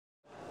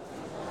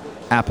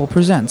Apple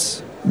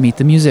presents Meet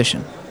the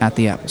Musician at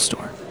the Apple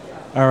Store.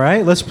 All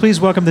right, let's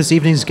please welcome this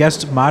evening's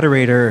guest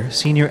moderator,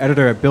 senior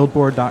editor at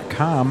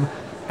Billboard.com,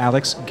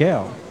 Alex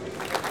Gale.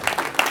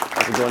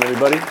 How's it going,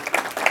 everybody?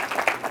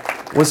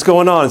 What's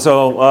going on?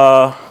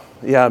 So,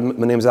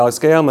 my name's Alex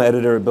Gale. I'm an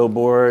editor at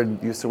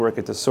Billboard. Used to work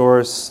at The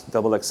Source,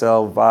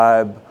 XXL,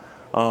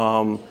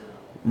 Vibe.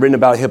 Written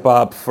about hip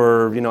hop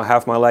for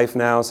half my life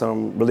now, so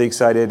I'm really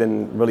excited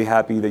and really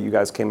happy that you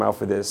guys came out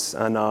for this.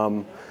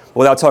 And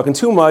without talking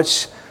too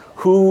much,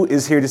 who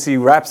is here to see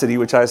Rapsody,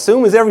 which I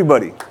assume is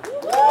everybody?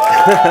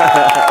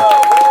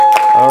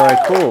 All right,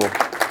 cool.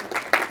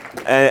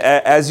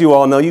 As you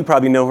all know, you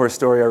probably know her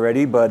story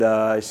already,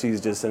 but she's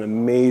just an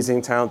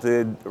amazing,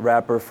 talented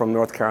rapper from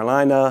North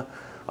Carolina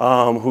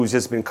who's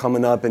just been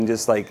coming up and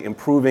just like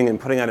improving and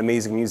putting out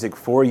amazing music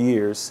for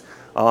years.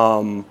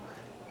 From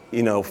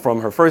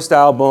her first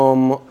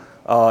album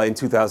in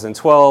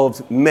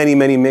 2012, many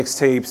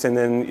mixtapes, and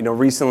then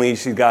recently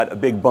she got a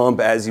big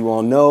bump, as you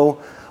all know,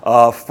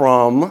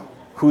 from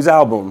whose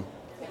album?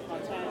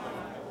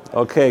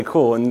 Okay,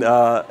 cool. And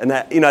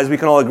that, as we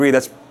can all agree,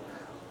 that's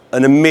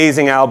an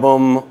amazing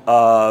album,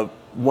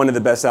 one of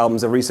the best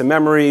albums of recent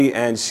memory,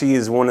 and she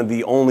is she's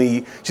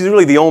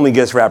really the only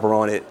guest rapper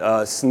on it.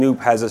 Snoop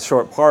has a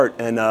short part,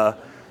 and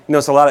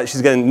so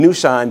she's getting new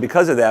shine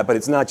because of that, but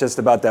it's not just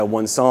about that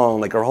one song.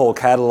 Like her whole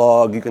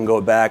catalog, you can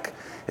go back.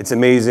 It's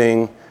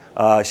amazing.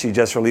 She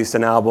just released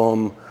an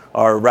album,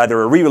 or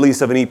rather a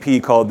re-release of an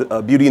EP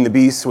called Beauty and the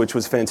Beast, which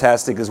was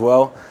fantastic as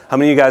well. How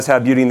many of you guys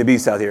have Beauty and the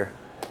Beast out here?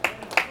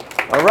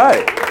 All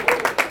right.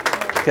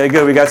 Okay,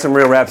 good. We got some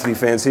real Rapsody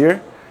fans here.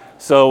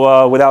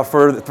 So without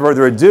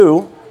further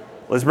ado,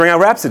 let's bring out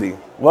Rapsody.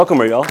 Welcome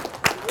her, y'all.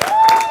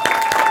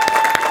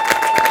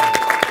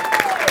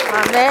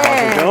 My man.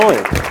 How's it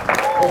going?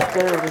 It's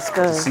good, it's good.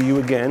 Good to see you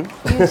again.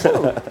 You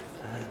too.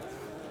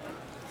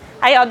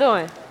 How y'all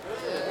doing?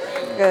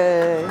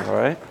 Good. All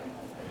right.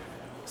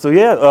 So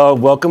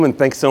welcome and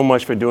thanks so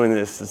much for doing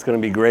this. It's going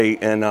to be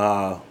great and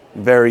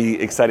very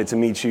excited to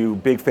meet you.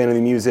 Big fan of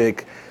the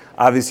music.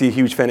 Obviously a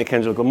huge fan of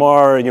Kendrick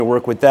Lamar and your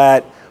work with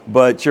that.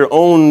 But your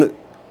own,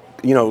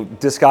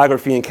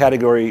 discography and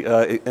category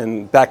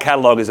and back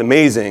catalog is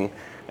amazing.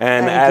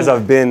 And as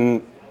I've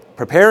been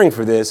preparing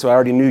for this, so I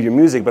already knew your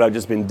music, but I've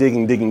just been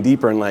digging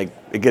deeper, and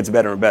it gets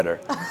better and better.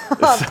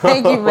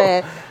 Thank you,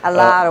 man. A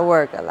lot of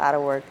work.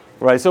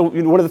 Right. So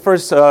one of the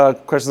first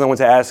questions I want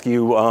to ask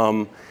you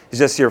is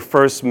just your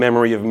first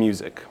memory of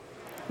music.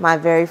 My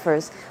very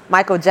first,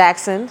 Michael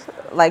Jackson,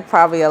 like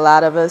probably a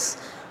lot of us.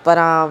 But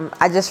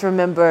I just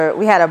remember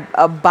we had a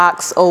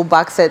old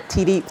box set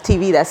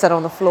TV that sat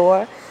on the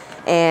floor,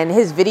 and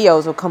his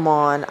videos would come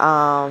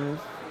on.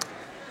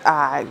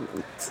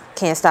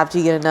 Can't Stop Till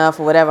You Get Enough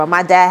or whatever.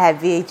 My dad had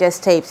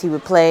VHS tapes he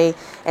would play,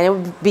 and it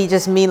would be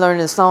just me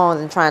learning the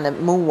songs and trying to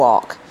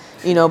moonwalk.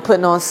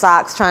 Putting on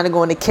socks, trying to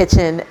go in the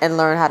kitchen and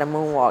learn how to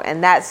moonwalk.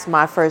 And that's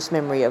my first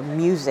memory of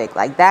music.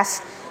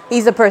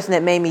 He's the person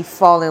that made me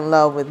fall in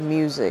love with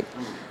music.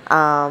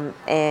 There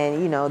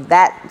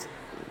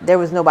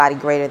was nobody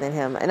greater than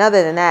him. And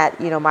other than that,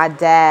 my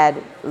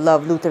dad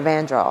loved Luther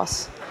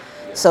Vandross.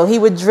 So he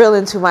would drill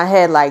into my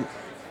head like,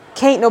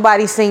 can't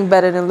nobody sing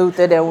better than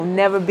Luther. There will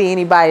never be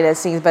anybody that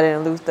sings better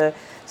than Luther.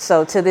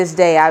 So to this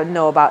day, I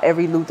know about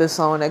every Luther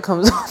song that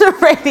comes on the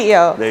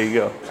radio. There you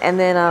go. And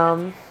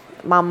then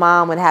my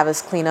mom would have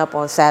us clean up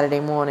on Saturday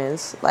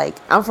mornings. Like,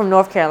 I'm from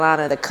North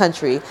Carolina, the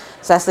country.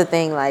 So that's the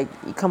thing, like,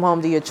 you come home,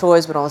 do your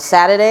chores, but on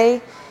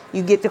Saturday,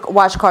 you get to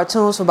watch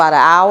cartoons for about an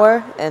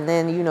hour, and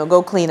then,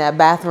 go clean that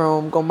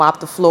bathroom, go mop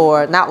the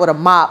floor, not with a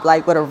mop,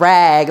 like with a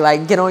rag,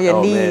 like get on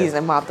your knees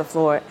and mop the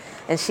floor.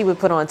 And she would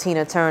put on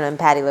Tina Turner and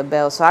Patti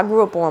LaBelle. So I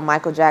grew up on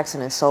Michael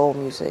Jackson and soul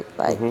music.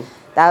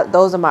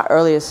 Those are my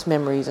earliest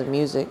memories of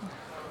music.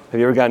 Have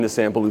you ever gotten to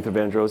sample Luther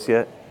Vandross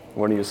yet?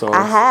 One of your songs?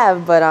 I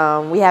have,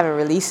 but we haven't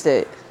released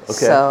it. Okay,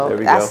 so there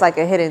we that's go. like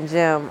a hidden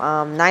gem.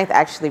 Ninth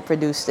actually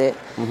produced it,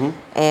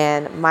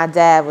 and my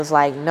dad was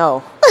like,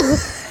 "No."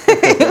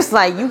 He was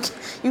like,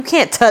 "You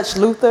can't touch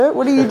Luther.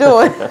 What are you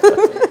doing?"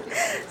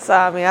 So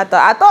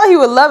I thought he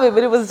would love it,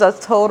 but it was a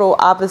total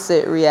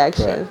opposite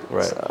reaction.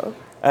 Right. So.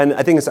 And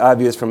I think it's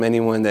obvious from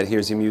anyone that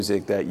hears your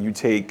music that you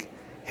take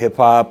hip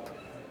hop,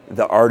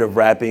 the art of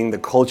rapping, the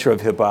culture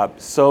of hip hop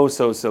so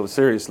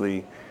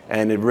seriously,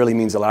 and it really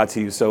means a lot to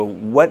you. So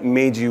what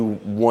made you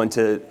want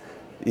to,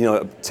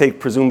 take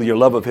presumably your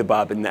love of hip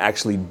hop and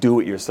actually do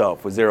it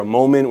yourself? Was there a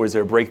moment, was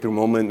there a breakthrough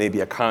moment,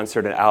 maybe a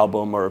concert, an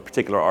album, or a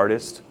particular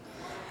artist?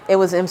 It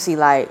was MC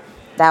Lyte.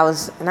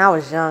 And I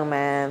was young,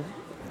 man.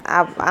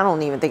 I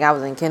don't even think I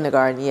was in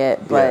kindergarten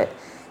yet, but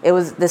it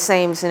was the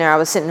same scenario. I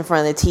was sitting in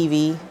front of the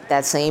TV,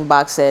 that same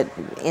box set,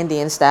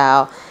 Indian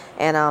style,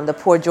 and the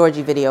Poor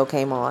Georgie video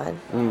came on.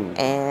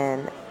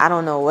 And I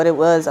don't know what it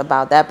was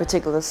about that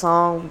particular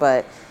song,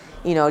 but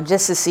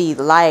just to see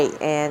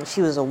Lyte, and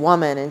she was a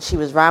woman and she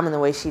was rhyming the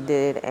way she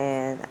did,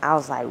 and I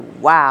was like,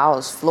 wow, I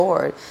was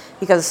floored,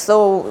 because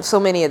so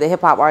many of the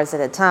hip hop artists at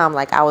the time,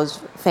 like I was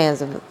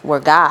fans of,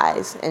 were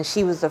guys, and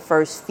she was the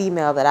first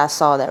female that I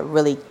saw that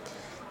really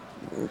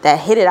that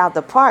hit it out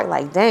the park.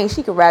 Like, dang,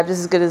 she could rap just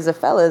as good as the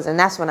fellas. And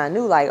that's when I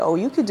knew, like, oh,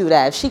 you could do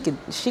that.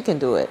 If she can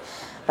do it.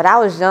 But I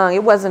was young.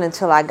 It wasn't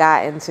until I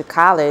got into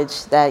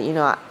college that, you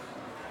know,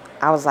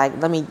 I was like,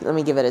 let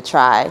me give it a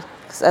try.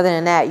 Because other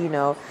than that, you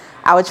know,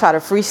 I would try to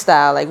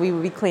freestyle. Like, we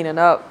would be cleaning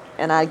up,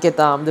 and I'd get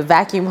the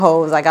vacuum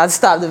hose. Like, I'd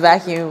stop the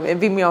vacuum. It'd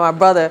be me or my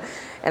brother.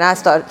 And I'd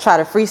try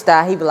to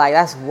freestyle. He'd be like,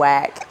 that's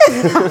whack.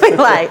 I'd be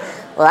like,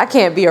 well, I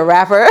can't be a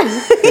rapper.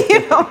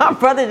 You know, my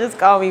brother just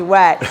called me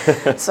whack.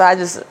 So I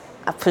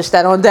pushed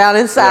that on down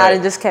inside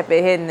and just kept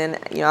it hidden. And,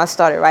 you know, I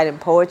started writing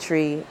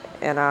poetry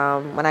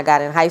and when I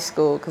got in high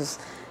school, because,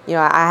 you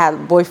know, I had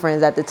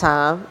boyfriends at the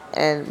time,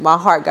 and my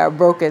heart got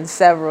broken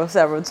several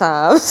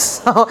times.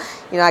 So,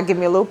 you know, I give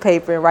me a little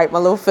paper and write my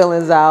little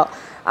feelings out.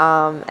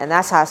 And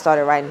that's how I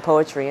started writing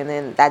poetry. And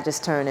then that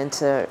just turned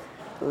into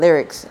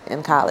lyrics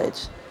in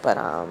college. But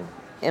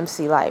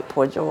MC Lyte,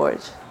 Poor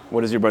George.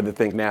 What does your brother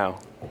think now?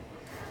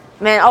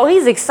 Man, oh,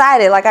 he's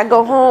excited. Like, I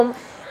go home,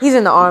 he's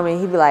in the Army.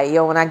 He'd be like,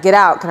 yo, when I get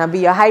out, can I be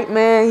your hype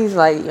man? He's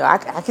like, yo, I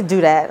could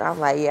do that. And I'm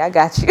like, yeah, I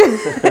got you.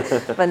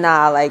 But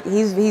nah, like,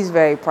 he's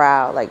very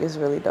proud. Like, it's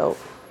really dope.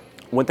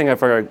 One thing I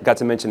forgot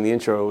to mention in the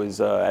intro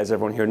is, as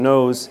everyone here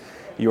knows,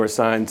 you are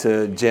signed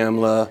to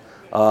Jamla,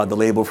 the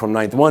label from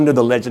Ninth Wonder,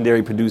 the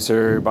legendary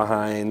producer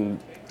behind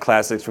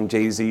classics from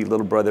Jay-Z,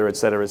 Little Brother, et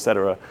cetera, et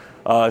cetera.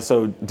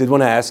 So did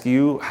want to ask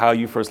you how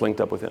you first linked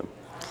up with him.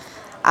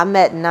 I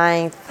met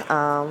Ninth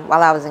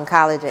while I was in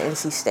college at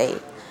NC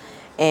State.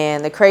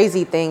 And the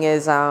crazy thing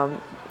is,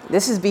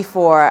 this is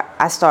before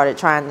I started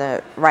trying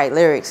to write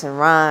lyrics and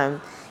rhyme.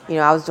 You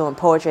know, I was doing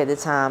poetry at the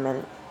time,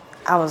 and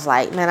I was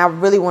like, man, I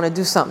really want to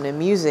do something in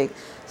music.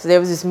 So there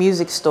was this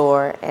music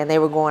store, and they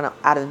were going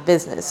out of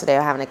business. So they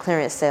were having a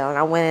clearance sale. And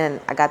I went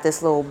in, I got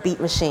this little beat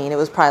machine. It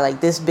was probably like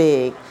this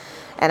big.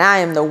 And I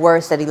am the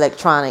worst at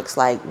electronics.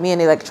 Like, me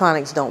and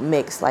electronics don't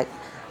mix. Like,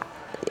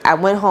 I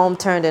went home,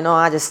 turned it on,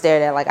 I just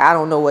stared at it like, I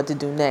don't know what to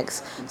do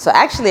next. So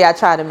actually I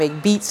tried to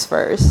make beats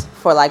first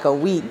for like a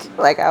week.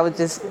 Like, it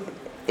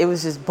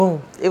was just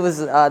boom. It was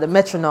the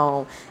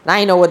metronome, and I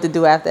didn't know what to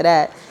do after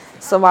that.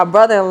 So my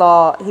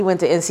brother-in-law, he went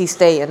to NC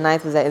State, and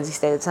Ninth was at NC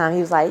State at the time.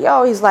 He was like,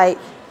 yo, he's like,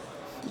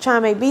 you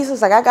trying to make beats? I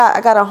was like,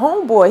 I got a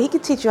homeboy. He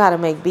could teach you how to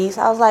make beats.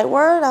 I was like,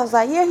 word? I was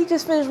like, yeah, he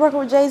just finished working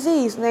with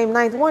Jay-Z. His name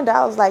Ninth Wonder.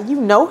 I was like,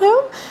 you know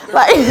him?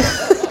 Like,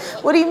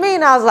 what do you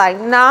mean? I was like,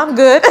 nah, I'm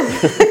good.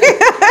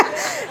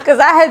 Because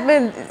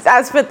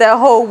I spent that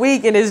whole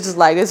week, and it's just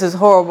like, this is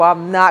horrible.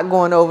 I'm not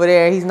going over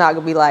there. He's not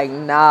going to be like,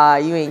 nah,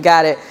 you ain't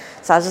got it.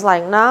 So I was just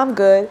like, nah, I'm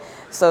good.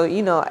 So,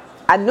 you know,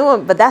 I knew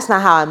him, but that's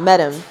not how I met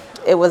him.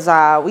 It was,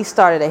 we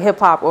started a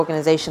hip-hop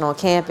organization on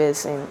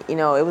campus, and, you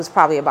know, it was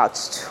probably about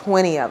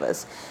 20 of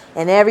us.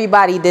 And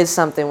everybody did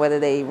something, whether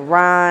they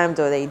rhymed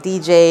or they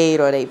DJ'd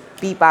or they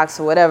beatboxed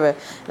or whatever.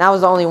 And I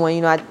was the only one,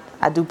 you know,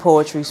 I do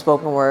poetry,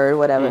 spoken word,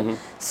 whatever. Mm-hmm.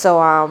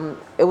 So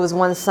it was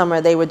one summer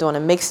they were doing a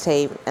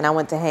mixtape, and I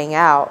went to hang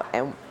out.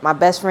 And my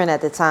best friend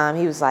at the time,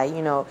 he was like,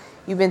 you know,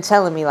 you've been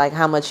telling me like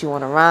how much you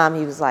want to rhyme.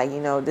 He was like,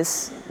 you know,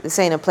 this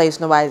ain't a place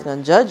nobody's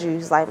gonna judge you.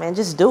 He's like, man,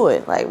 just do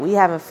it. Like, we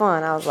having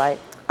fun. I was like,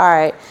 all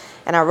right.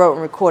 And I wrote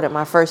and recorded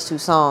my first 2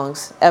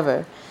 songs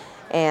ever.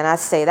 And I'd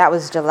say that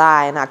was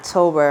July. In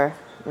October,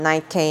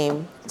 Ninth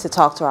came to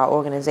talk to our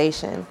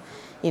organization.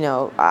 You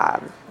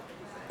know,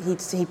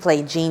 he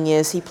played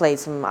Genius. He played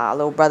some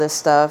Little Brother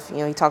stuff. You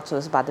know, he talked to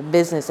us about the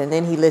business, and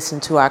then he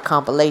listened to our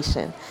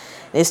compilation.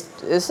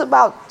 It's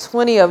about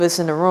 20 of us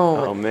in the room.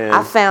 Oh, man.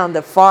 I found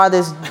the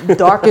farthest,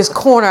 darkest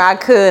corner I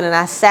could, and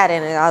I sat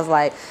in it, and I was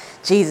like,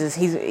 Jesus,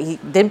 he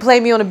didn't play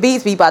me on the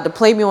beats, but he about to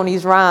play me on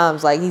these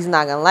rhymes. Like, he's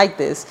not gonna like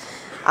this.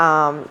 You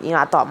know,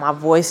 I thought my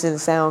voice didn't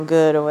sound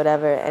good or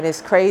whatever, and it's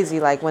crazy.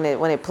 Like, when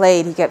it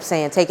played, he kept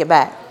saying, "Take it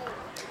back,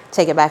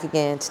 take it back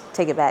again,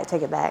 take it back,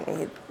 take it back."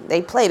 And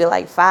they played it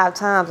like 5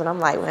 times, and I'm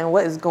like, man,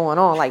 what is going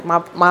on? Like, my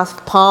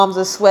palms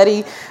are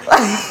sweaty.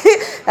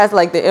 That's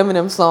like the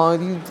Eminem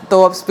song, you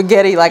throw up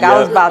spaghetti. Like, I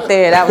was about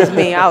there. That was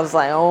me. I was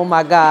like, oh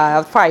my God. I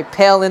was probably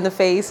pale in the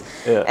face.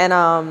 Yeah.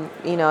 And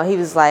you know, he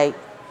was like,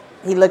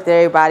 he looked at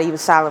everybody. He was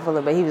silent for a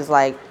little bit. He was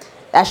like,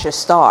 "That's your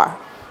star."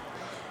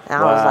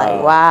 And I was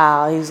like,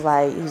 wow. He was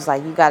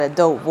like, you got a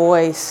dope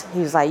voice. He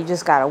was like, you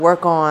just got to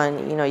work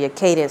on, you know, your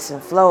cadence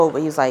and flow.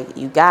 But he was like,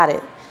 you got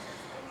it.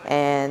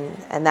 And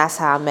that's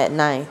how I met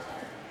Ninth.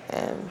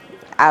 And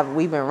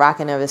we've been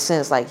rocking ever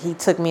since. Like, he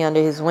took me under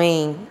his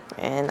wing,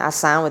 and I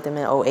signed with him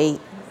in 2008.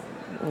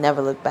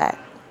 Never looked back.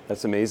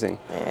 That's amazing.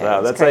 Yeah,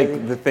 wow, that's crazy.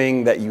 like the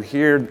thing that you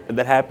hear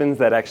that happens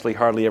that actually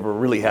hardly ever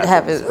really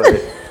happens.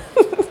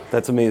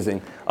 That's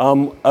amazing.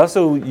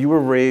 Also, you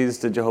were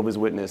raised a Jehovah's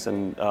Witness,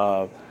 and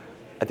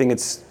I think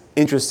it's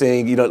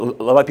interesting. You know,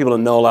 a lot of people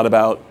don't know a lot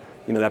about,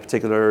 you know, that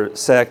particular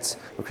sect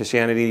of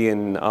Christianity,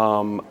 and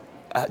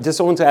just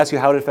wanted to ask you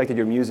how it affected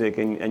your music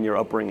and your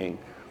upbringing.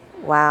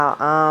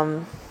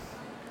 Wow.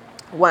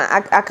 Well,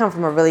 I come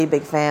from a really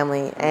big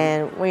family,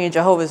 and when you're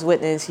Jehovah's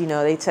Witness, you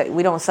know,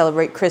 we don't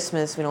celebrate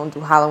Christmas, we don't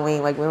do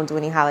Halloween, like, we don't do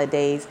any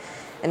holidays.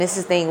 And it's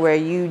the thing where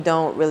you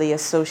don't really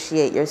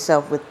associate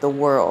yourself with the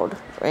world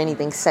or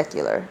anything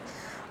secular.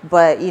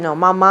 But,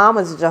 my mom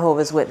was a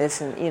Jehovah's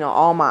Witness and,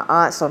 all my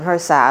aunts on her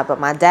side. But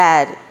my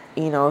dad,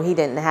 he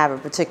didn't have a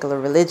particular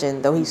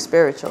religion, though he's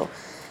spiritual.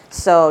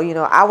 So,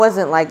 I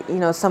wasn't like,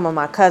 some of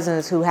my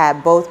cousins who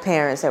had both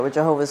parents that were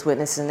Jehovah's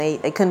Witnesses, and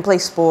they couldn't play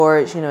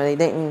sports, they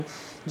didn't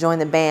join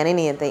the band,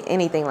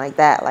 anything like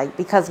that. Like,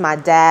 because my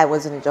dad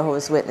wasn't a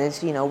Jehovah's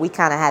Witness, we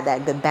kind of had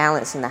that good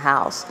balance in the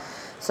house.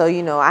 So,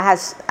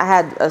 I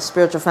had a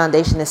spiritual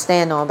foundation to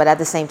stand on, but at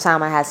the same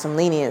time, I had some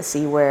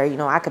leniency where,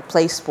 I could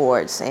play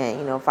sports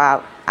and, if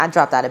I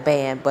dropped out of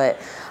band,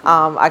 but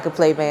I could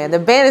play band. The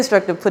band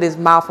instructor put his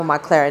mouth on my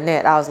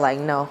clarinet. I was like,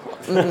 no,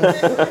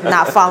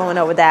 not following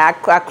up with that.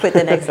 I quit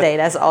the next day.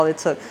 That's all it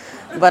took.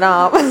 But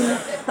I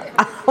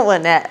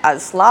wasn't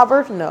that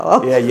slobber,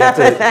 no. Yeah, you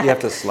have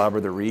to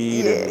slobber the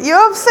reed. Yeah, you know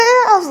what I'm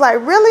saying? I was like,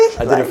 really?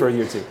 I did it for a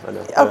year too. I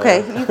know.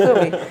 Okay, you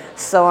feel me?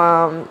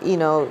 So,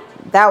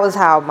 that was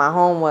how my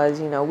home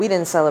was. We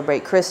didn't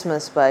celebrate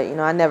Christmas, but,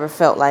 I never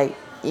felt like,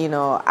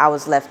 I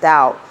was left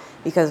out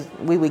because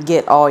we would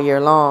get all year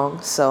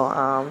long. So,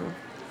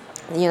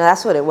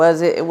 that's what it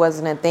was. It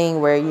wasn't a thing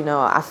where,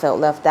 I felt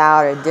left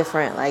out or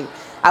different. Like,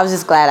 I was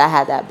just glad I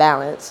had that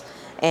balance.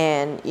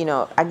 And,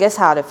 I guess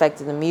how it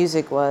affected the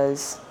music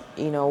was,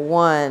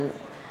 one,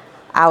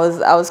 I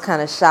was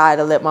kind of shy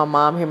to let my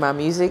mom hear my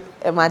music.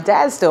 And my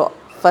dad still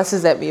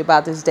fusses at me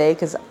about this day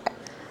because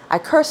I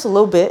curse a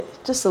little bit,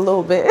 just a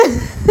little bit,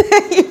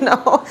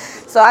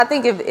 So I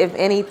think if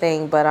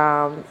anything, but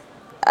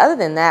other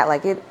than that,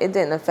 like it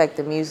didn't affect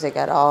the music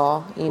at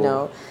all,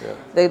 Yeah.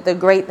 The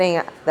great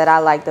thing that I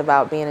liked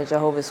about being a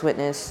Jehovah's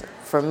Witness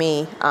for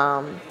me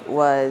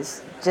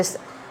was just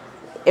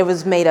it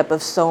was made up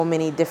of so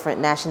many different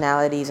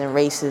nationalities and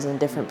races and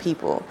different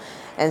people.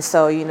 And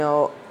so,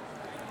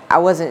 I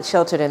wasn't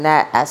sheltered in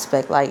that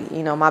aspect. Like,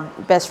 my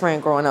best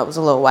friend growing up was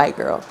a little white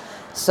girl.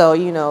 So,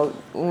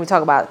 when we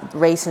talk about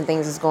race and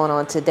things that's going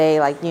on today,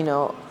 like,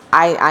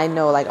 I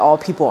know like all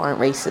people aren't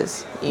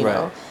racist,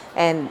 know.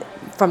 And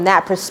from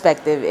that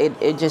perspective,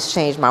 it just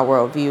changed my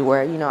worldview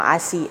where, I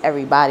see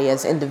everybody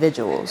as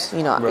individuals.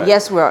 Right.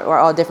 Yes, we're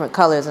all different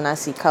colors and I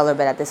see color,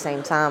 but at the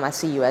same time, I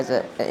see you as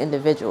an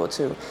individual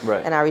too.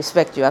 Right. And I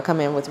respect you. I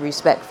come in with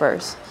respect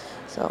first.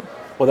 So.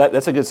 Well,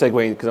 that's a good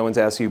segue because I wanted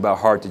to ask you about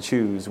Hard to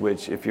Choose,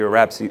 which if you're a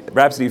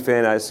Rhapsody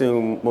fan, I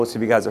assume most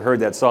of you guys have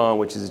heard that song,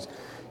 which is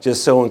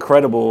just so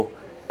incredible.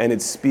 And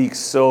it speaks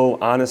so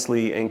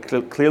honestly and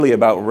clearly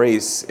about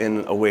race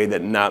in a way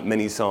that not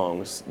many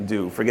songs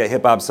do. Forget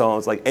hip hop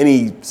songs, like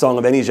any song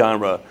of any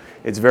genre,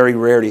 it's very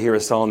rare to hear a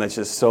song that's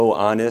just so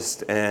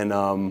honest and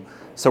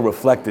so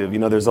reflective.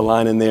 There's a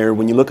line in there,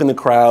 when you look in the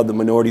crowd, the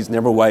minority's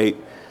never white.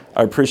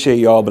 I appreciate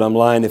y'all, but I'm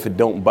lying if it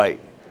don't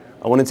bite.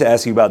 I wanted to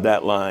ask you about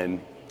that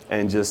line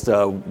and just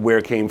where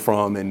it came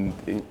from and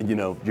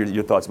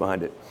your thoughts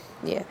behind it.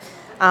 Yeah.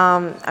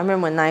 I remember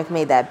when Knife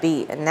made that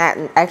beat, and that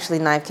actually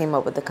Knife came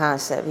up with the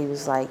concept. He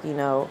was like,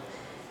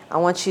 I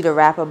want you to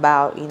rap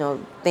about,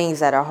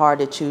 things that are hard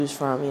to choose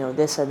from,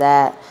 this or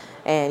that.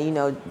 And,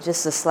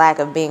 just the slack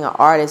of being an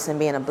artist and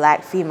being a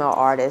black female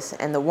artist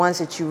and the ones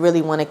that you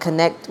really want to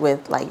connect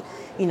with, like,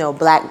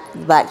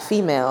 black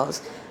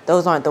females,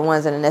 those aren't the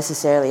ones that are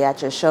necessarily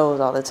at your shows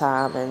all the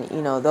time. And,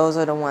 those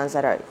are the ones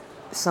that are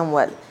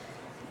somewhat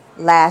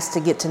last to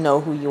get to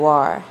know who you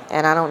are.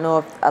 And I don't know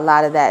if a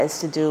lot of that is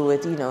to do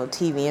with,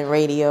 TV and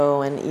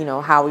radio and,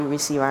 how we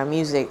receive our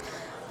music.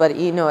 But,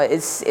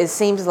 it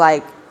seems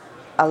like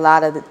a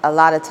lot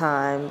of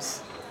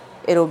times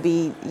it'll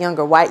be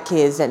younger white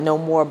kids that know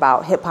more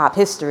about hip hop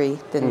history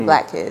than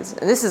black kids.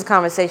 And this is a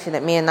conversation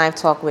that me and Knife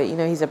talk with.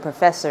 He's a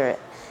professor,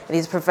 and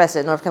he's a professor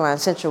at North Carolina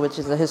Central, which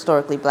is a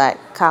historically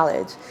black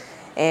college.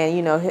 And,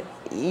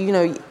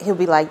 he'll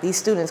be like, these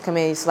students come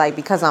in, it's like,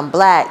 because I'm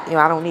black,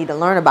 I don't need to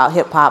learn about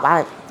hip hop.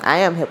 I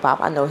am hip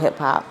hop, I know hip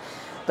hop.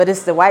 But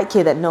it's the white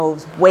kid that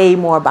knows way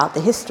more about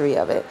the history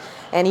of it.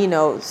 And,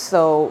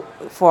 so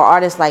for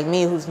artists like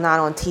me who's not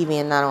on TV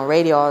and not on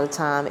radio all the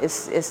time,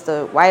 it's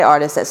the white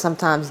artists that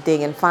sometimes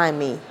dig and find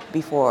me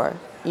before,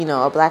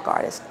 a black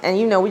artist. And,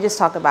 we just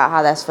talk about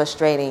how that's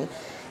frustrating.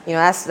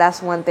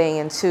 That's one thing.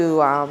 And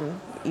two, I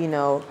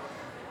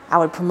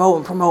would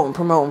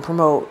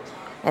promote.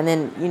 And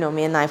then,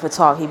 me and Knife would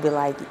talk. He'd be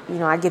like,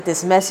 I get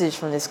this message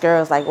from this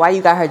girl. It's like, why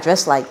you got her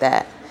dressed like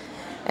that?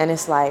 And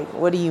it's like,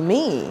 what do you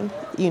mean?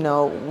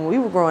 When we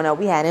were growing up,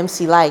 we had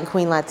MC Lyte and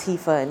Queen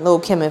Latifah and Lil'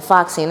 Kim and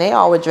Foxy, and they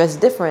all were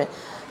dressed different.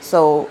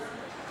 So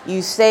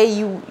you say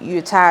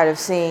you're tired of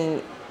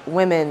seeing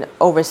women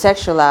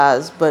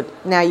over-sexualized,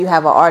 but now you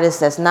have an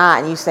artist that's not,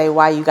 and you say,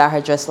 why you got her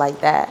dressed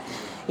like that?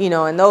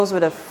 And those were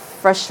the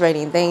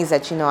frustrating things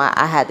that,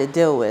 I had to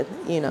deal with,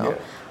 Yeah.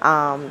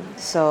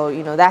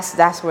 So,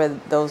 that's where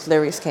those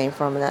lyrics came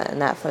from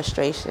and that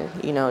frustration,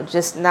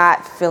 just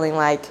not feeling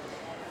like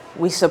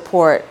we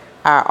support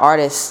our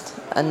artists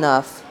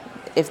enough.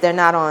 If they're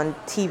not on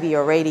TV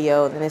or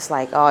radio, then it's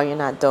like, oh, you're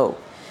not dope.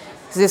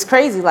 'Cause it's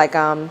crazy, like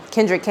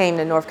Kendrick came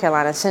to North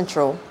Carolina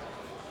Central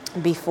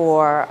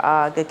before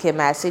Good Kid,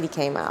 Mad City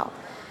came out,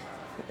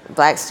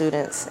 black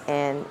students,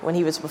 and when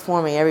he was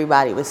performing,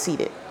 everybody was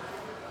seated.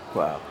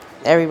 Wow.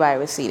 Everybody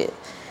was seated.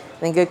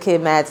 Then Good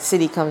Kid, Mad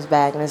City comes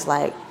back, and it's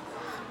like,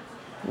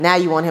 now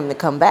you want him to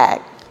come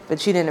back,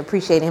 but you didn't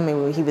appreciate him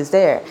when he was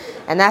there.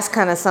 And that's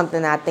kind of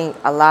something I think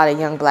a lot of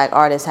young black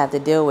artists have to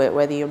deal with,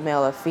 whether you're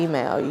male or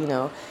female, you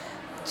know,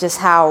 just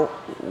how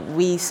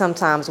we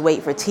sometimes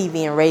wait for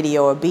TV and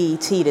radio or BET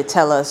to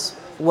tell us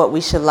what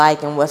we should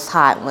like and what's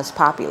hot and what's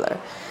popular.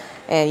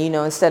 And, you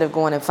know, instead of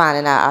going and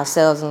finding out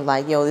ourselves and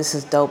like, yo, this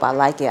is dope, I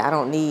like it. I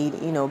don't need,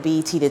 you know,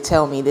 BET to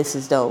tell me this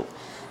is dope.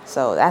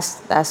 So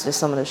that's just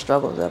some of the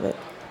struggles of it.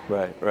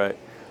 Right.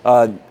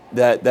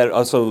 That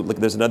also, like,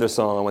 there's another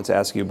song I want to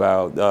ask you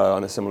about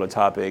on a similar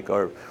topic,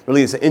 or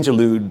really it's an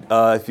interlude.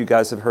 If you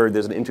guys have heard,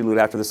 there's an interlude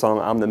after the song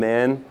 "I'm the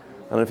Man."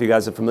 I don't know if you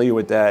guys are familiar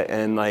with that.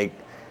 And like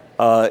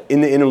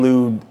in the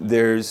interlude,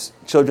 there's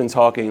children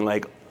talking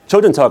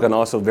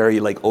also very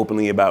like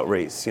openly about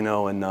race, you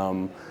know,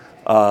 and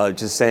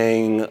just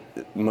saying,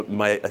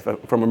 if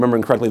I'm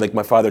remembering correctly, like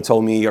my father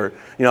told me, or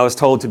you know, I was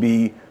told to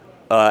be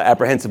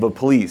apprehensive of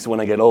police when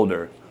I get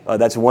older.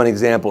 That's one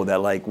example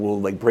that like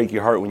will like break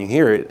your heart when you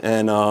hear it,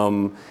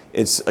 and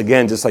it's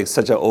again just like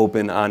such an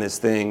open,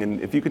 honest thing. And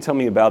if you could tell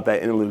me about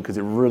that interlude, because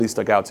it really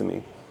stuck out to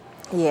me.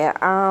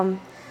 Yeah,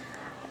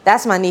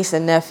 that's my niece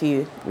and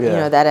nephew. Yeah. You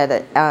know,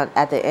 that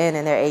at the end,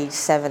 and they're age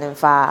 7 and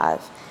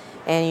 5,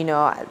 and you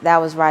know that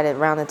was right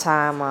around the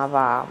time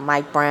of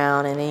Mike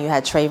Brown, and then you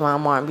had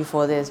Trayvon Martin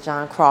before this,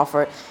 John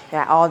Crawford. You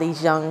had all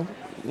these young,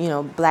 you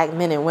know, black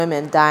men and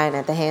women dying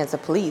at the hands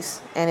of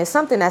police. And it's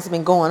something that's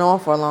been going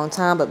on for a long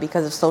time, but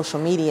because of social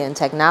media and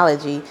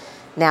technology,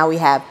 now we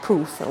have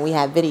proof and we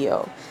have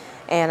video.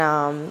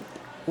 And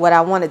what I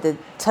wanted to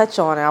touch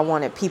on, and I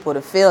wanted people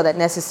to feel that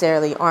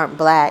necessarily aren't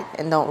black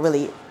and don't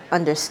really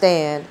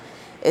understand,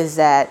 is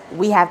that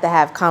we have to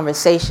have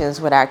conversations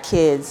with our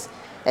kids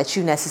that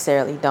you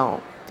necessarily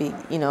don't.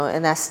 You know,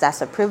 and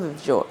that's a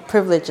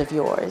privilege of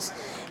yours.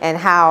 And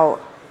how,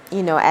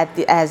 you know,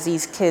 as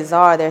these kids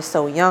are, they're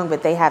so young,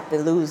 but they have to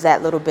lose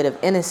that little bit of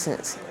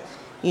innocence.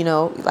 You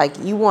know, like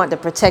you want to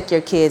protect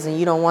your kids and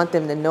you don't want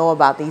them to know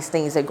about these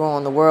things that go on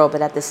in the world,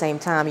 but at the same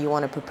time, you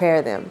want to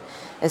prepare them.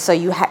 And so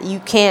you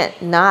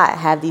can't not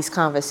have these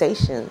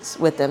conversations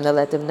with them to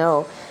let them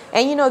know.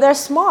 And, you know, they're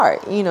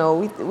smart. You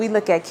know, we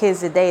look at kids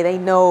today, they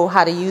know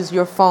how to use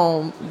your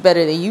phone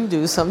better than you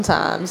do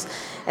sometimes.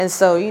 And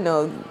so, you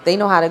know, they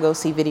know how to go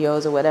see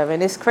videos or whatever.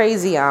 And it's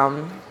crazy. I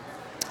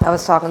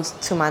was talking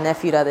to my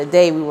nephew the other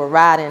day. We were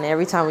riding, and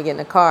every time we get in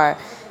the car,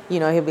 you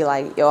know, he'll be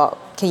like, yo,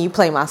 can you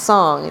play my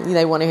song? And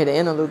they want to hear the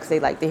interlude because they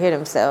like to hear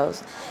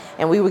themselves.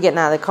 And we were getting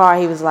out of the car.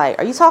 He was like,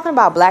 are you talking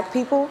about black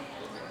people?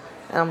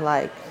 And I'm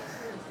like,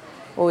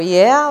 well,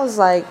 yeah. I was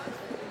like,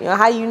 you know,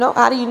 how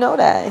do you know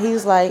that? He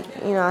was like,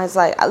 you know, I was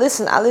like, I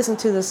listened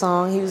to the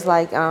song. He was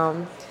like,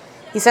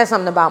 he said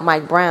something about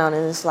Mike Brown,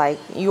 and it's like,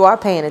 you are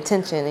paying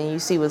attention and you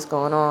see what's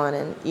going on.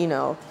 And, you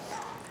know,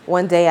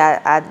 one day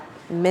I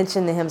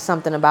mentioned to him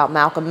something about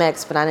Malcolm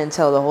X, but I didn't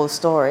tell the whole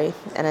story.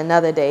 And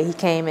another day he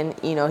came and,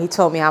 you know, he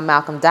told me how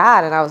Malcolm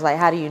died, and I was like,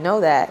 how do you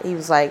know that? He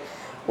was like,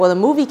 well, the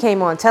movie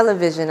came on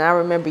television, and I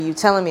remember you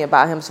telling me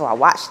about him, so I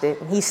watched it.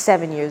 And he's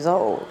 7 years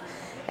old,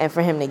 and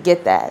for him to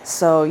get that.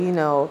 So, you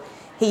know,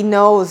 he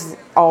knows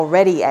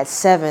already at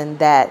 7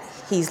 that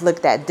he's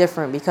looked at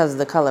different because of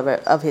the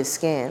color of his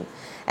skin.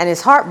 And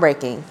it's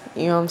heartbreaking,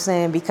 you know what I'm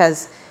saying?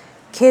 Because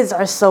kids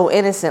are so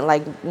innocent.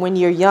 Like when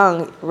you're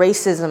young,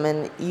 racism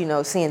and, you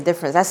know, seeing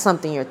difference, that's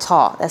something you're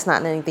taught. That's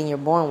not anything you're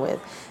born with.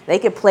 They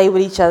could play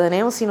with each other and they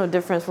don't see no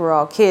difference. We're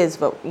all kids,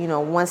 but, you know,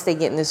 once they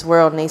get in this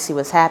world and they see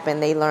what's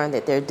happened, they learn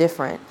that they're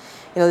different.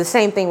 You know, the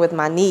same thing with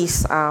my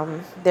niece.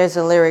 There's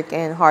a lyric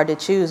in Hard to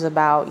Choose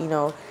about, you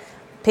know,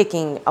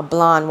 picking a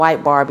blonde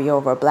white Barbie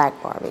over a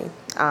black Barbie.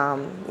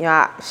 You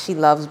know, she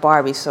loves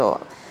Barbie,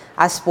 so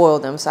I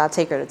spoiled them. So I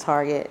take her to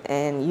Target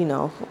and, you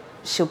know,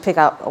 she'll pick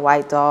out a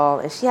white doll,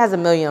 and she has a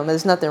million of them.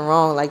 There's nothing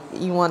wrong. Like,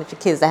 you want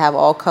your kids to have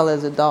all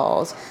colors of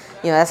dolls.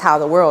 You know, that's how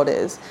the world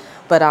is.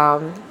 But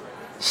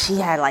she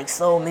had like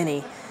so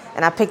many,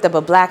 and I picked up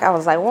a black. I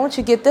was like, why don't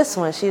you get this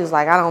one? She was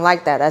like, I don't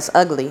like that. That's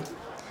ugly.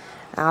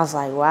 And I was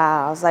like,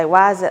 wow. I was like,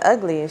 why is it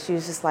ugly? And she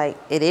was just like,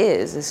 it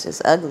is. It's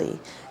just ugly.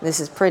 This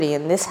is pretty.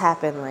 And this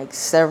happened like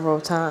several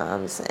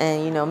times.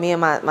 And, you know, me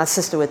and my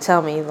sister would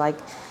tell me, like,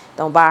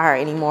 don't buy her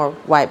any more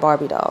white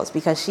Barbie dolls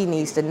because she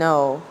needs to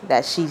know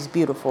that she's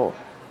beautiful.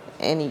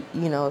 And,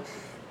 you know,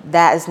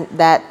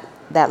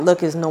 that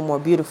look is no more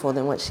beautiful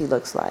than what she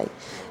looks like.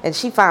 And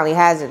she finally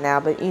has it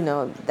now, but, you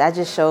know, that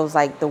just shows,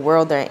 like, the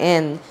world they're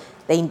in.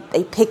 They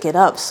pick it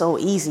up so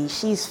easy.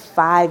 She's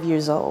 5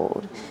 years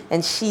old,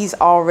 and she's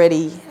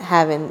already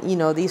having, you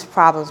know, these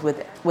problems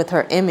with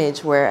her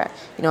image where,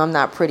 you know, I'm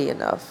not pretty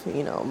enough.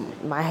 You know,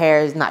 my hair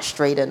is not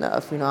straight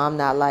enough. You know, I'm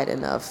not light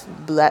enough.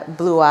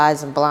 Blue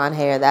eyes and blonde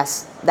hair,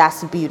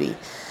 that's beauty.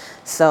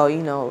 So,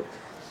 you know,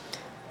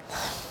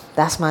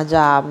 that's my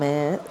job,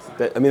 man.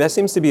 I mean, that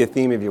seems to be a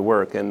theme of your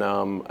work. And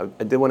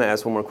I did want to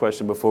ask one more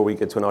question before we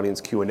get to an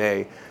audience Q&A.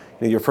 You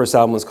know, your first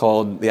album was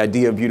called The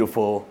Idea of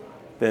Beautiful,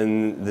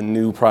 then the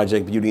new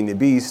project, Beauty and the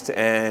Beast,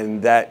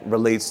 and that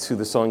relates to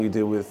the song you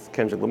did with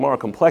Kendrick Lamar,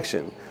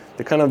 Complexion.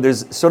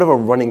 There's sort of a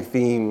running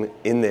theme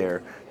in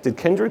there. Did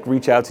Kendrick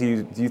reach out to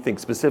you, do you think,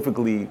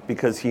 specifically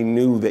because he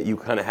knew that you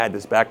kind of had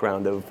this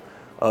background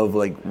of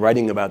like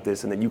writing about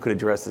this and that you could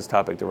address this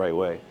topic the right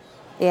way?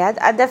 Yeah,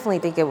 I definitely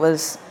think it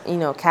was,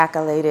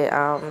 calculated.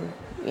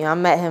 I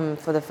met him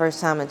for the first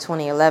time in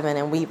 2011,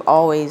 and we've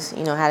always,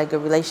 had a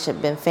good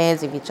relationship, been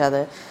fans of each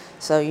other.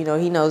 So,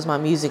 he knows my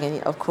music,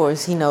 and of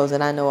course he knows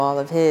that I know all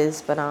of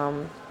his. But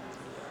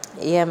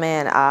yeah,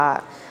 man,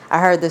 I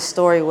heard the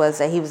story was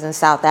that he was in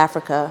South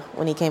Africa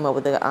when he came up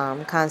with the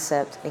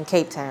concept in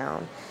Cape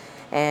Town.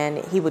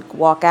 And he would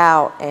walk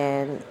out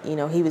and,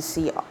 he would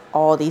see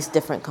all these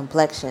different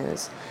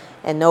complexions.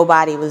 And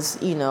nobody was,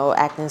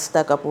 acting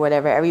stuck up or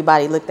whatever.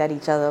 Everybody looked at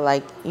each other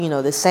like,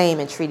 the same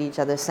and treated each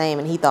other the same.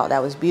 And he thought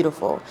that was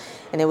beautiful.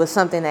 And it was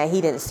something that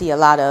he didn't see a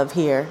lot of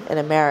here in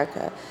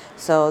America.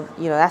 So,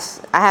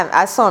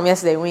 I saw him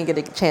yesterday. We didn't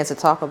get a chance to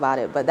talk about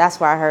it. But that's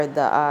where I heard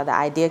the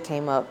idea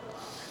came up.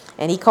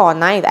 And he called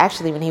Ninth,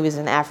 actually, when he was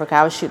in Africa.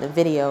 I was shooting a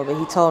video. But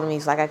he told me,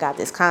 he's like, I got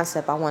this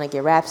concept I want to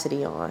get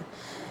Rhapsody on.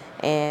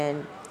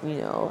 And,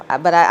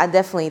 but I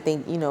definitely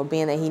think,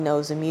 being that he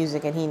knows the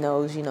music and he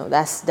knows,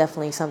 that's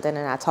definitely something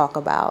that I talk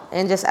about.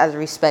 And just as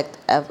respect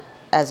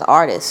as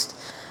artist,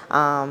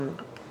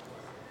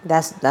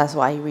 that's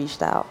why he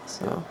reached out.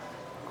 So,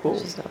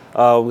 cool.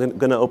 We're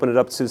going to open it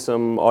up to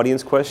some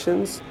audience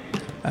questions.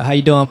 How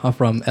you doing? I'm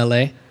from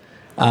LA.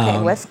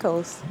 Okay, West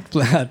Coast.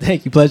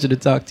 Thank you. Pleasure to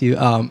talk to you.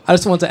 I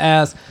just want to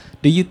ask,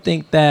 do you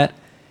think that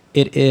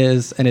it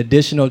is an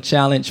additional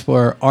challenge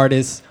for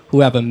artists who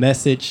have a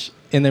message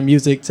in their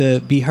music to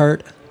be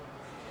heard?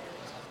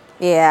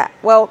 Yeah,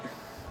 well,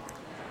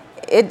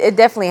 it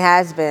definitely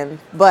has been,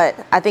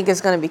 but I think it's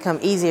going to become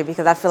easier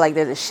because I feel like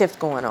there's a shift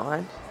going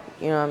on,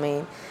 you know what I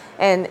mean?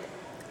 And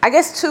I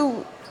guess,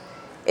 too,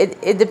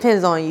 it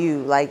depends on you.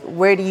 Like,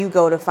 where do you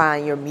go to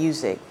find your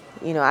music?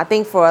 I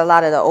think for a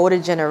lot of the older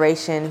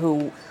generation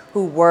who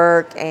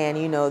work and,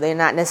 they're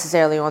not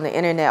necessarily on the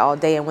internet all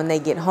day, and when they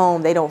get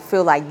home, they don't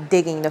feel like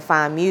digging to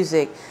find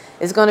music,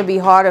 it's going to be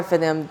harder for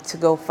them to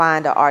go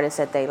find an artist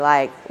that they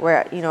like.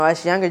 Where,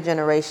 us younger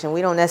generation,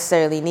 we don't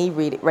necessarily need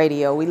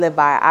radio. We live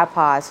by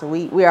iPods, so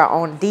we are our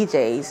own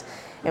DJs.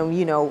 And,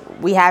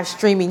 we have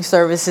streaming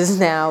services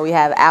now. We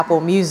have Apple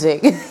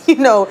Music.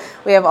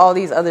 We have all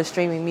these other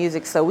streaming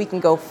music. So we can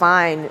go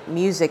find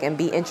music and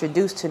be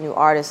introduced to new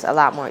artists a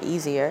lot more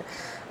easier.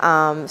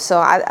 So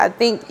I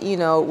think,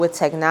 with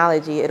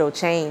technology, it'll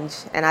change.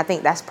 And I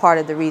think that's part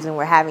of the reason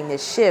we're having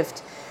this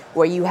shift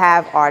where you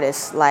have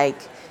artists like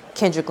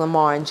Kendrick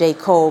Lamar and J.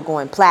 Cole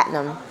going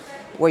platinum,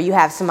 where you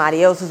have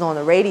somebody else who's on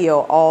the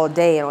radio all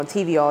day and on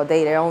TV all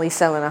day. They're only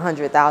selling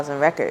 100,000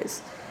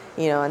 records,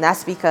 and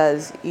that's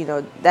because,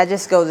 that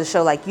just goes to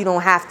show, like, you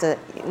don't have to,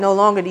 no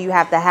longer do you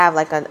have to have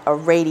like a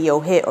radio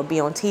hit or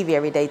be on TV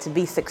every day to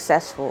be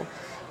successful.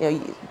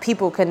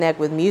 People connect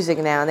with music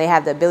now, and they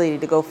have the ability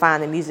to go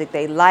find the music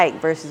they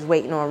like versus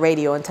waiting on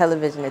radio and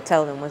television to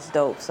tell them what's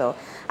dope. So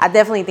I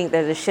definitely think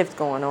there's a shift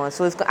going on.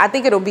 So I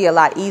think it'll be a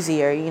lot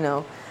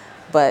easier,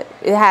 but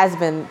it has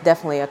been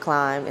definitely a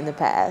climb in the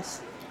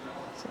past.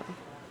 So.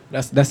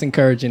 That's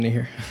encouraging to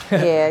hear.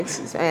 Yeah,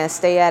 man,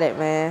 stay at it,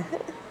 man.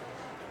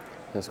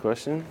 Next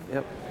question.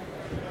 Yep.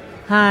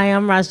 Hi,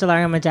 I'm Raj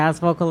Dalari. I'm a jazz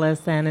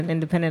vocalist and an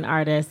independent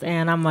artist,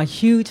 and I'm a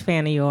huge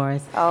fan of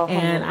yours. Oh,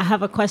 and I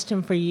have a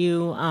question for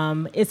you.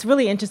 It's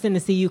really interesting to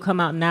see you come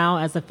out now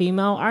as a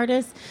female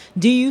artist.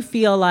 Do you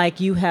feel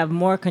like you have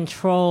more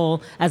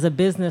control as a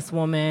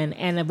businesswoman?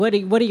 And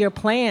what are your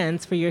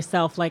plans for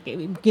yourself, like,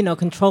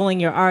 controlling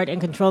your art and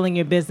controlling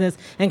your business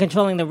and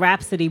controlling the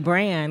Rhapsody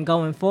brand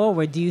going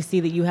forward? Do you see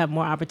that you have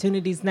more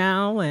opportunities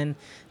now, and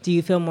do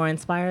you feel more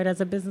inspired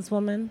as a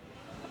businesswoman?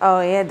 Oh,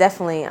 yeah,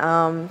 definitely.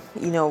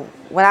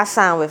 When I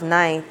signed with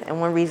Ninth, and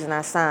one reason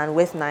I signed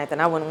with Ninth,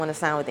 and I wouldn't want to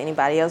sign with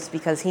anybody else,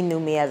 because he knew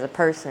me as a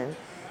person,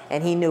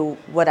 and he knew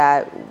what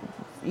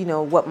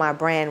my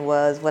brand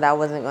was, what I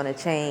wasn't going to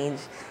change,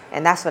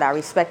 and that's what I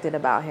respected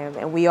about him.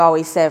 And we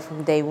always said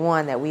from day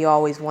one that we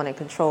always wanted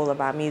control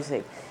of our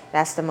music.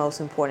 That's the most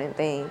important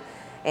thing.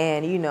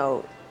 And,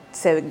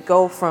 to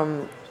go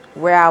from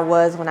where I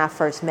was when I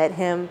first met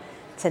him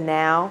to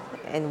now,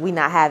 and we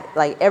not have,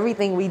 like,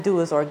 everything we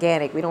do is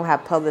organic. We don't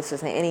have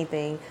publicists and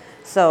anything.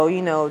 So,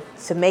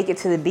 to make it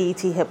to the BET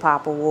Hip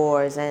Hop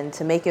Awards and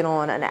to make it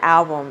on an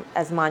album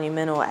as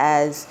monumental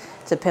as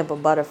To Pimp a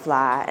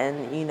Butterfly,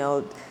 and,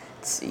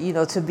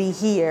 to be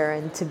here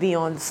and to be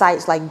on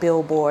sites like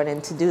Billboard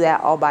and to do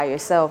that all by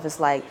yourself, it's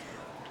like,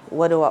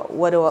 what do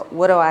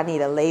I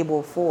need a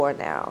label for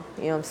now?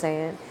 You know what I'm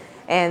saying?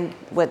 And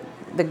what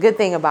the good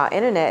thing about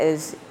internet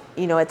is,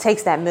 it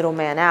takes that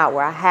middleman out,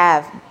 where I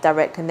have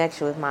direct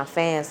connection with my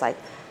fans. Like,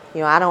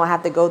 I don't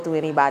have to go through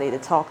anybody to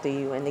talk to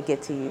you and to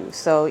get to you.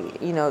 So,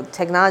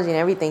 technology and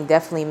everything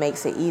definitely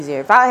makes it easier.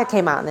 If I had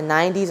came out in the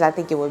 90s, I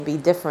think it would be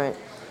different,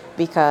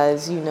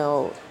 because, you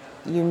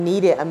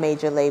needed a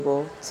major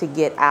label to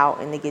get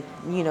out and to get,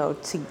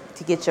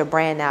 to get your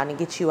brand out and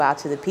get you out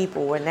to the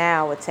people. Where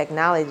now with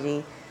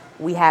technology,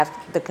 we have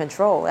the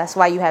control. That's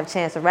why you have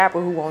Chance the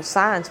Rapper, who won't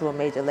sign to a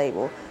major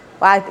label.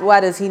 Why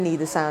does he need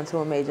to sign to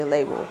a major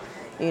label?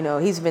 You know,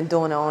 he's been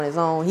doing it on his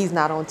own. He's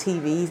not on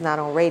TV, he's not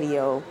on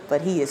radio,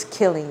 but he is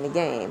killing the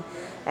game.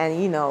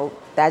 And, you know,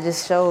 that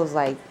just shows,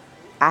 like,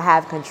 I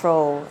have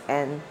control,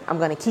 and I'm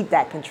going to keep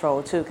that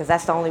control, too, because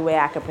that's the only way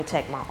I can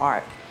protect my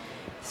art.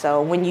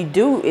 So when you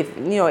do,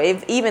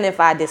 even if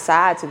I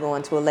decide to go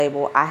into a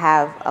label, I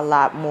have a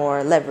lot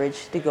more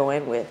leverage to go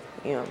in with,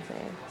 you know what I'm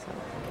saying?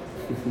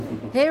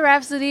 So. Hey,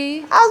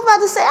 Rhapsody. I was about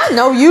to say, I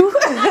know you.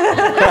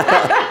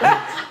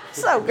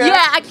 What's up, girl?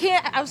 Yeah, I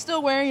can't. I'm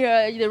still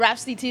wearing the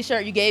Rhapsody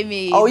T-shirt you gave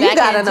me. Oh, you back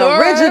got in an Durham,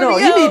 original.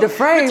 You need to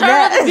frame Return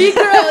that. of the Beat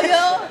Girl,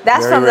 yo.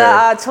 That's Very from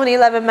rare. the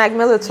 2011 Mac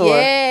Miller tour.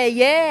 Yeah,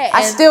 yeah.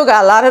 I still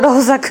got a lot of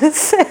those I could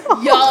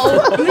sell.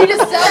 Yo, you need to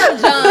sell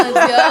them, Johns,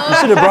 yo.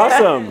 Should have brought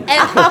some. And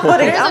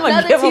there's I'ma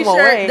another give 'em away.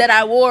 T-shirt that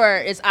I wore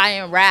is I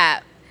Am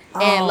Rap,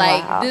 and Oh,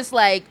 like wow. this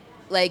like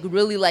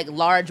really like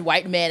large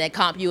white man at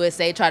Comp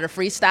USA tried to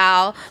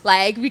freestyle,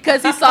 like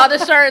because he saw the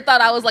shirt,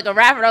 thought I was like a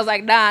rapper. I was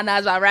like, nah,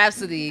 it's my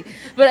Rhapsody.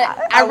 But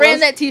I ran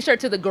that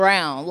T-shirt to the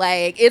ground.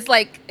 Like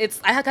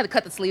I had to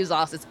cut the sleeves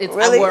off. It's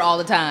Really? I wore it all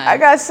the time. I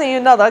got to see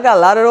another. I got a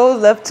lot of those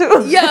left too.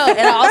 Yo,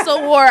 and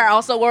I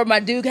also wore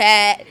my Duke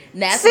hat,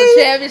 national See?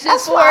 championship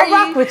That's for why I you.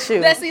 rock with you.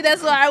 That's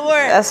what I wore.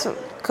 That's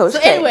Coach So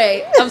K.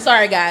 anyway, I'm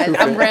sorry guys,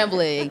 I'm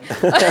rambling,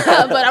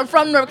 but I'm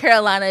from North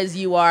Carolina as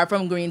you are,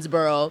 from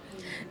Greensboro,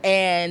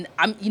 and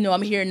I'm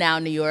here now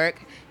in New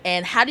York.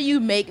 And how do you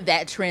make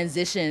that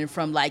transition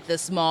from like the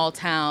small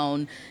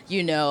town,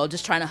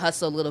 just trying to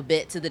hustle a little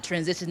bit, to the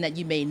transition that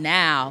you made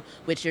now,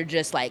 which you're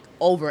just like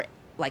all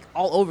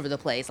over the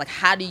place? Like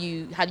how do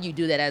you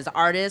do that as an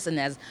artist and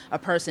as a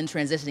person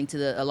transitioning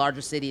to a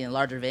larger city and a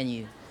larger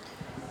venue?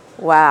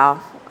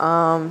 Wow.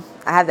 I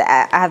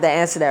have to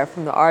answer that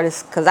from the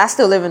artist because I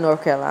still live in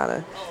North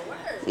Carolina.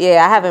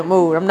 Yeah, I haven't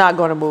moved. I'm not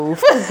going to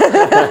move.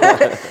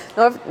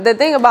 The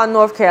thing about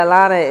North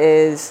Carolina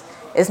is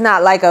it's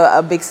not like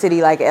a big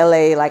city like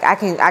LA. Like I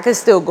can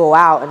still go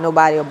out and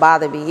nobody will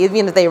bother me.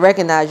 Even if they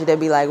recognize you, they'll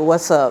be like,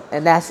 "What's up?"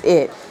 And that's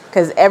it.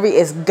 Because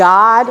it's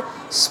God,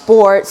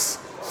 sports,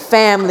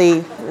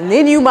 family, and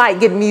then you might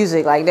get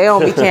music. Like they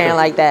don't be caring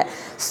like that.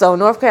 So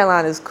North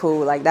Carolina is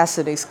cool. Like that's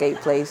an escape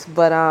place.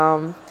 But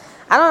I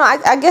don't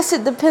know. I guess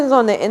it depends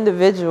on the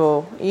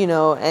individual,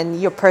 and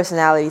your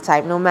personality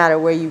type, no matter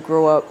where you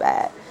grow up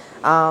at.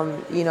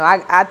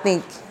 I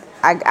think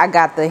I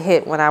got the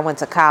hit when I went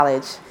to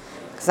college.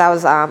 Because I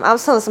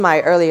was telling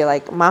somebody earlier,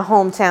 like my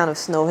hometown of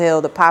Snow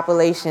Hill, the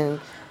population,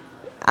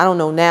 I don't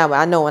know now, but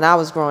I know when I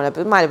was growing up,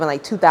 it might have been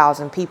like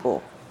 2,000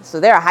 people.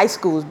 So there are high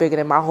schools bigger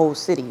than my whole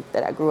city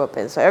that I grew up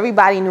in. So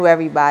everybody knew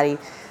everybody.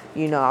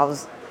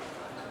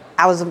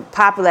 I was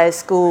popular at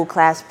school,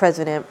 class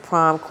president,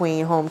 prom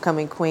queen,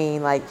 homecoming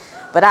queen,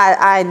 but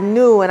I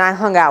knew and I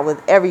hung out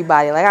with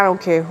everybody. Like, I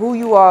don't care who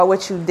you are,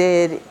 what you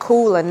did,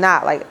 cool or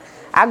not. Like,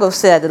 I go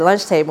sit at the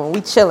lunch table and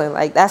we chilling.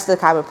 Like, that's the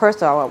kind of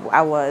person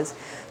I was.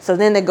 So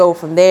then to go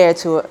from there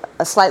to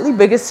a slightly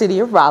bigger city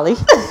of Raleigh,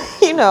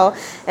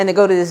 and to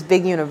go to this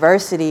big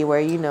university where,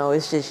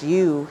 it's just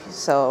you.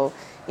 So,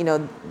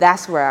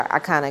 that's where I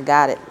kind of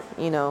got it,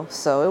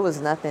 So it was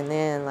nothing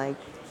then, like,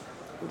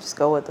 just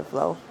go with the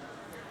flow.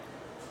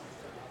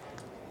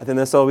 I think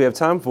that's all we have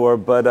time for,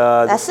 but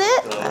That's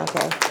it?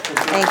 Okay.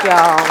 Thank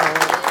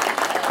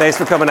y'all. thanks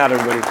for coming out,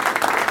 everybody.